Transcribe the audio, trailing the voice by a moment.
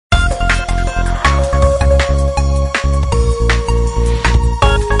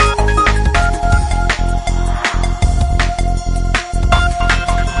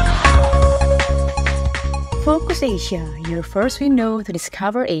Focus Asia, your first window to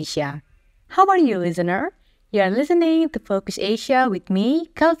discover Asia. How are you, listener? You are listening to Focus Asia with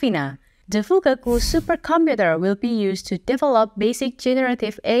me, Calvina. The Fugaku supercomputer will be used to develop basic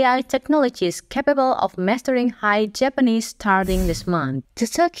generative AI technologies capable of mastering high Japanese starting this month. The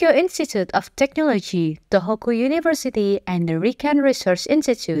Tokyo Institute of Technology, Tohoku University, and the Riken Research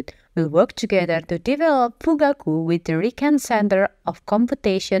Institute will work together to develop Fugaku with the Riken Center of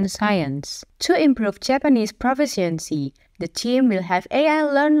Computation Science. To improve Japanese proficiency, the team will have AI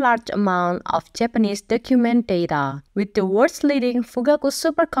learn large amounts of Japanese document data. With the world's leading Fugaku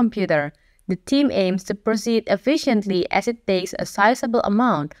supercomputer, the team aims to proceed efficiently as it takes a sizable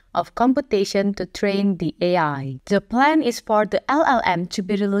amount of computation to train the AI. The plan is for the LLM to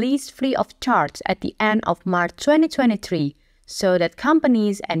be released free of charge at the end of March 2023, so that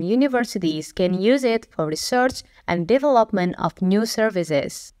companies and universities can use it for research and development of new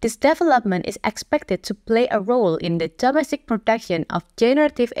services. This development is expected to play a role in the domestic production of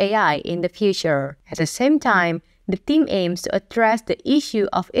generative AI in the future. At the same time, the team aims to address the issue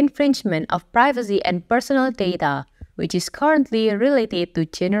of infringement of privacy and personal data, which is currently related to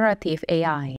generative AI.